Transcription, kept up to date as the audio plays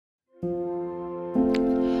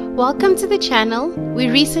Welcome to the channel. We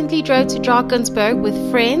recently drove to Drakensberg with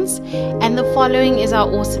friends, and the following is our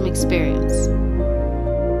awesome experience.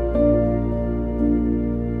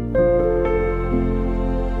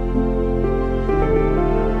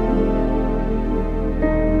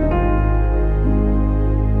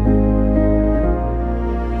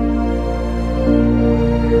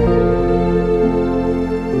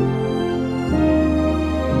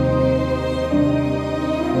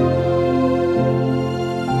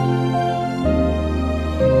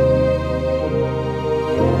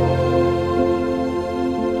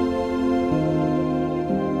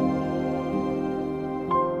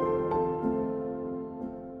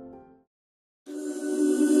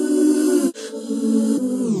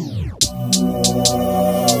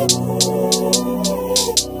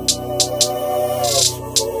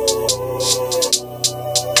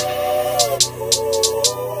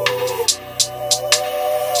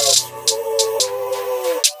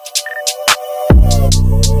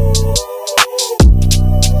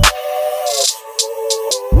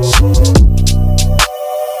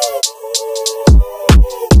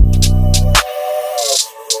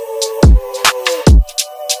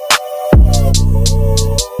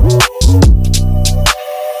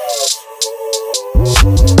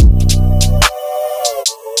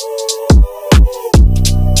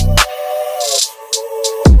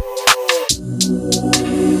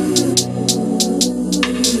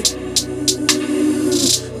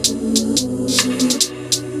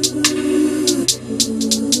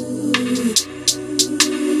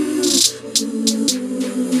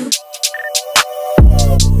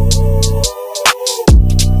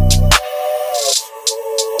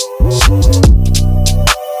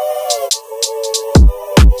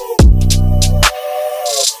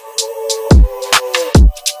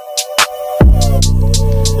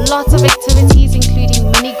 Lots of activities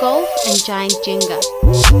including mini golf and giant Jenga.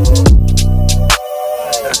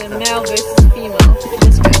 The male versus female.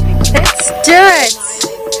 Let's do it!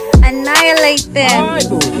 Annihilate them!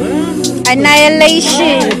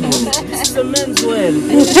 Annihilation! It's the men's well.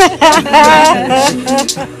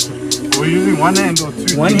 We're using one hand or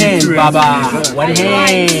two? One hand, Baba. One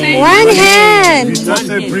hand. One hand! If you touch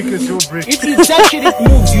a brick, it's your brick. If you touch it, it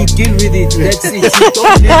moves. You deal with it. That's it. You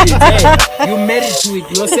don't leave it. Hey, you married to it.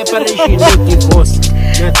 No separation, no divorce.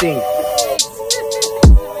 Nothing.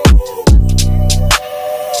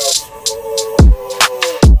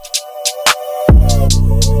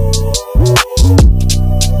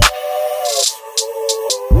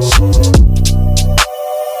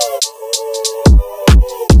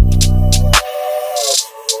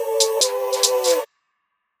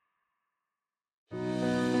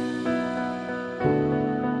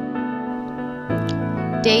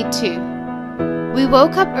 Day 2. We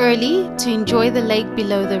woke up early to enjoy the lake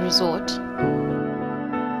below the resort.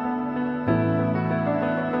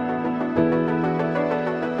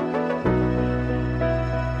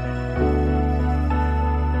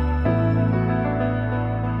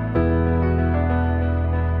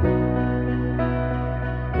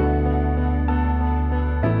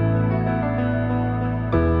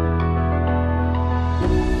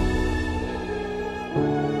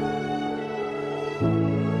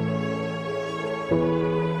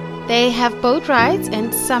 They have boat rides,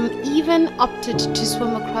 and some even opted to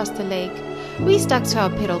swim across the lake. We stuck to our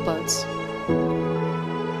pedal boats.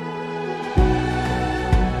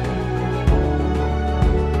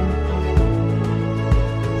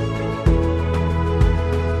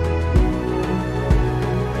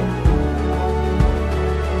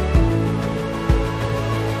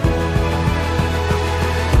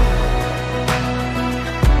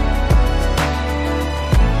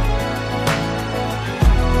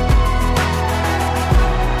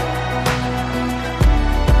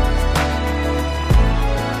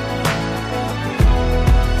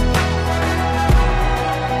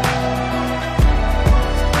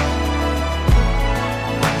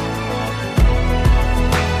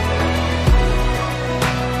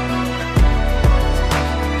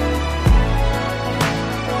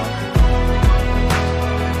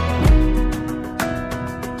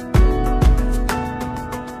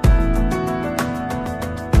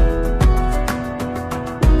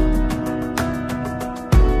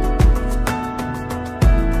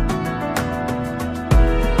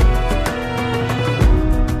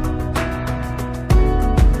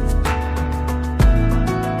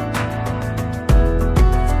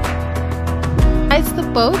 Besides the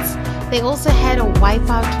boats, they also had a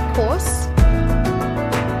wipeout course.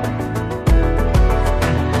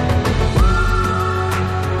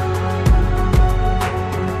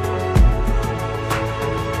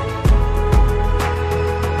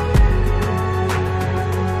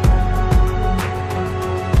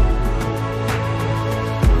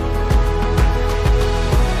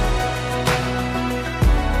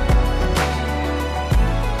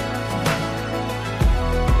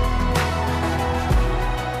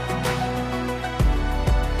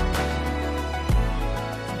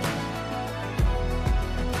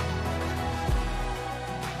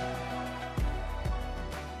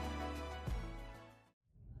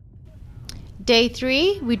 Day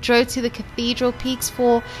 3, we drove to the cathedral peaks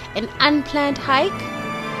for an unplanned hike.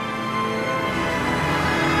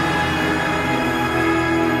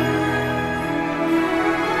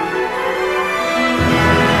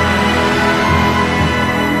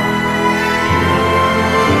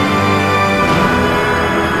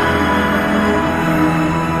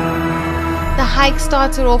 The hike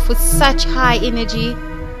started off with such high energy.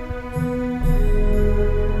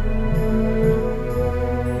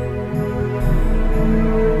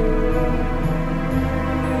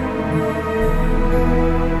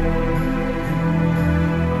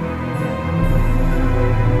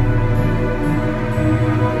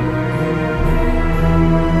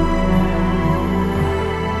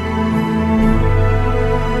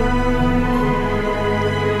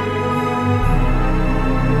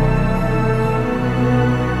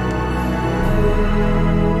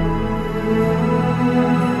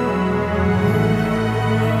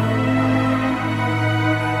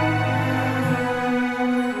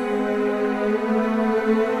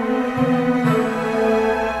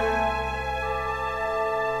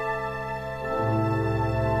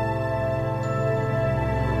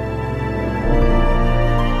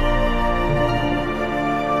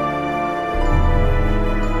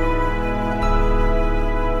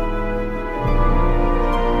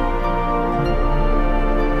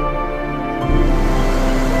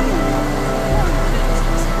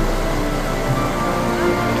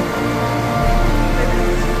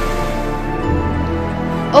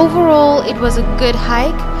 Overall, it was a good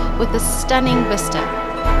hike with a stunning vista.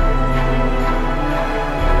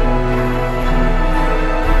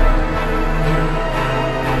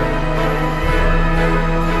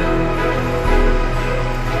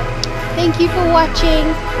 Thank you for watching.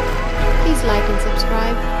 Please like and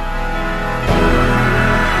subscribe.